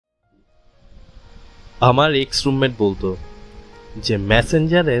আমার x roommate বলতো যে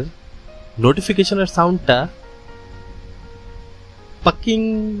মেসেঞ্জারের নোটিফিকেশনের সাউন্ডটা পাকিং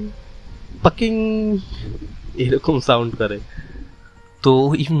পাকিং এরকম সাউন্ড করে। তো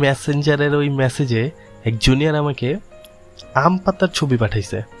ওই মেসেঞ্জারের ওই মেসেজে এক জুনিয়র আমাকে আম পাতার ছবি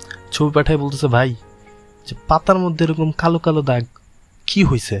পাঠায় বলতেছে, ভাই যে পাতার মধ্যে এরকম কালো কালো দাগ কি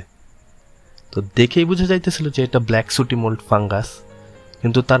হয়েছে? তো দেখেই বোঝা যাইতেছিল যে এটা ব্ল্যাক সুটি মোল্ড ফাঙ্গাস।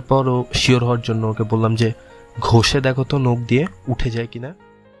 কিন্তু তারপরও শিওর হওয়ার জন্য ওকে বললাম যে ঘষে দেখো তো নখ দিয়ে উঠে যায় কিনা।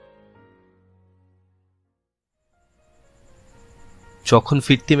 যখন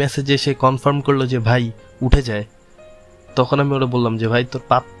ফিরতি মেসেজে সে কনফার্ম করলো যে ভাই উঠে যায়, তখন আমি ওরা বললাম যে ভাই তোর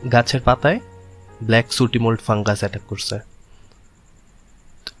গাছের পাতায় ব্ল্যাক সুটি মোল্ড ফাঙ্গাস অ্যাটাক করছে।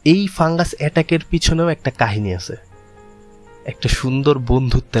 এই ফাঙ্গাস অ্যাটাকের পিছনেও একটা কাহিনী আছে, একটা সুন্দর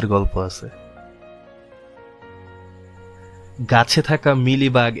বন্ধুত্বের গল্প আছে। গাছে থাকা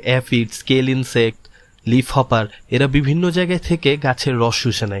mealybug, aphids, scale insect, leafhopper এরা বিভিন্ন জায়গায় থেকে গাছের রস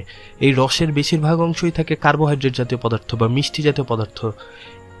শুষে নেয়। এই রসের বেশিরভাগ অংশই থাকে কার্বোহাইড্রেট জাতীয় পদার্থ বা মিষ্টি জাতীয় পদার্থ।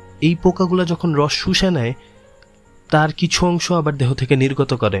 এই পোকাগুলো যখন রস শুষে নেয়, তার কিছু অংশ আবার দেহ থেকে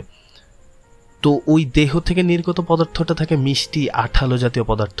নির্গত করে। তো ওই দেহ থেকে নির্গত পদার্থটা থাকে মিষ্টি আঠালো জাতীয়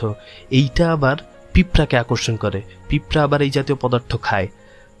পদার্থ। এইটা আবার পিঁপড়াকে আকর্ষণ করে, পিঁপড়া আবার এই জাতীয় পদার্থ খায়।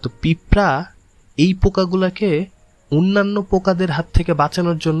 তো পিঁপড়া এই পোকাগুলাকে অন্যান্য পোকাদের হাত থেকে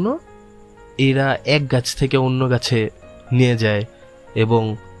বাঁচানোর জন্য এরা এক গাছ থেকে অন্য গাছে নিয়ে যায় এবং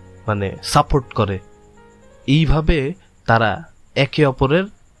সাপোর্ট করে। এইভাবে তারা একে অপরের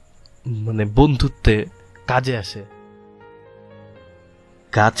বন্ধুত্বে কাজে আসে।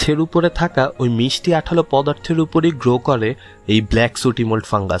 গাছের উপরে থাকা ওই মিষ্টি আঠালো পদার্থের উপরই গ্রো করে এই ব্ল্যাক সুটি মোল্ড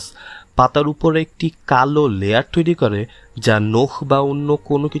ফাঙ্গাস। পাতার উপরে একটি কালো লেয়ার তৈরি করে, যা নখ বা অন্য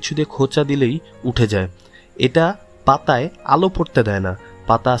কোনো কিছু দিয়ে খোঁচা দিলেই উঠে যায়। এটা পাতায় আলো পড়তে দেয় না,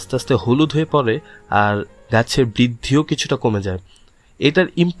 পাতা আস্তে আস্তে হলুদ হয়ে পড়ে আর গাছের বৃদ্ধিও কিছুটা কমে যায়। এটার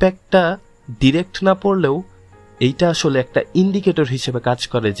ইম্প্যাক্টটা ডিরেক্ট না পড়লেও এইটা আসলে একটা ইন্ডিকেটর হিসেবে কাজ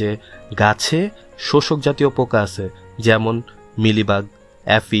করে যে গাছে শোষক জাতীয় পোকা আছে, যেমন mealybug,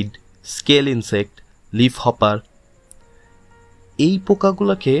 aphid, scale insect, leafhopper. এই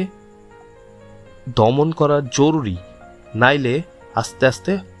পোকাগুলোকে দমন করা জরুরি, নাইলে আস্তে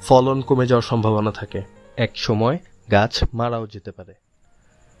আস্তে ফলন কমে যাওয়ার সম্ভাবনা থাকে, এক সময় গাছ মারাও যেতে পারে।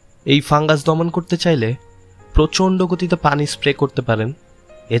 এই ফাঙ্গাস দমন করতে চাইলে প্রচণ্ড গতিতে পানি স্প্রে করতে পারেন।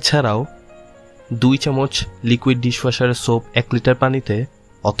 এছাড়াও 2 চামচ লিকুইড ডিশওয়াশারের সোপ 1 লিটার পানিতে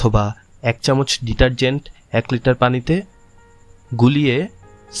অথবা 1 চামচ ডিটারজেন্ট 1 লিটার পানিতে গুলিয়ে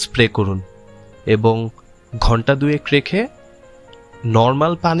স্প্রে করুন এবং ঘন্টা 2 রেখে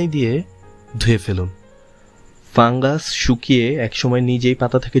নর্মাল পানি দিয়ে ধুয়ে ফেলুন। ফাঙ্গাস শুকিয়ে একসময় নিজেই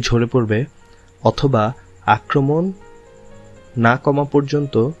পাতা থেকে ঝরে পড়বে, অথবা আক্রমণ না কমা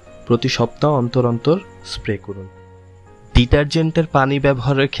পর্যন্ত প্রতি সপ্তাহ অন্তর অন্তর স্প্রে করুন। ডিটারজেন্টের পানি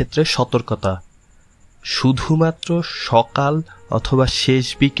ব্যবহারের ক্ষেত্রে সতর্কতা, শুধুমাত্র সকাল অথবা শেষ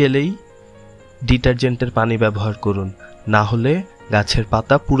বিকেলেই ডিটারজেন্টের পানি ব্যবহার করুন, না হলে গাছের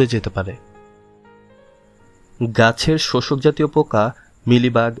পাতা পুড়ে যেতে পারে। গাছের শোষক জাতীয় পোকা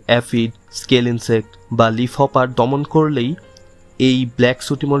মিলিবাগ, অ্যাফিড, স্কেল ইনসেক্ট বা লিফহপার দমন করলেই এই ব্ল্যাক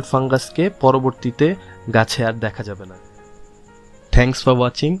সুটি মোল্ড ফাঙ্গাসকে পরবর্তীতে গাছে আর দেখা যাবে না। Thanks for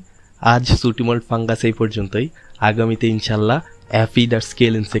watching. আজ সুটি মোল্ড ফাঙ্গাস এই পর্যন্তই। আগামীতে ইনশাল্লাহ অ্যাফিড আর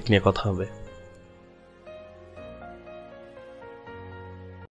স্কেল ইনসেক্ট নিয়ে কথা হবে।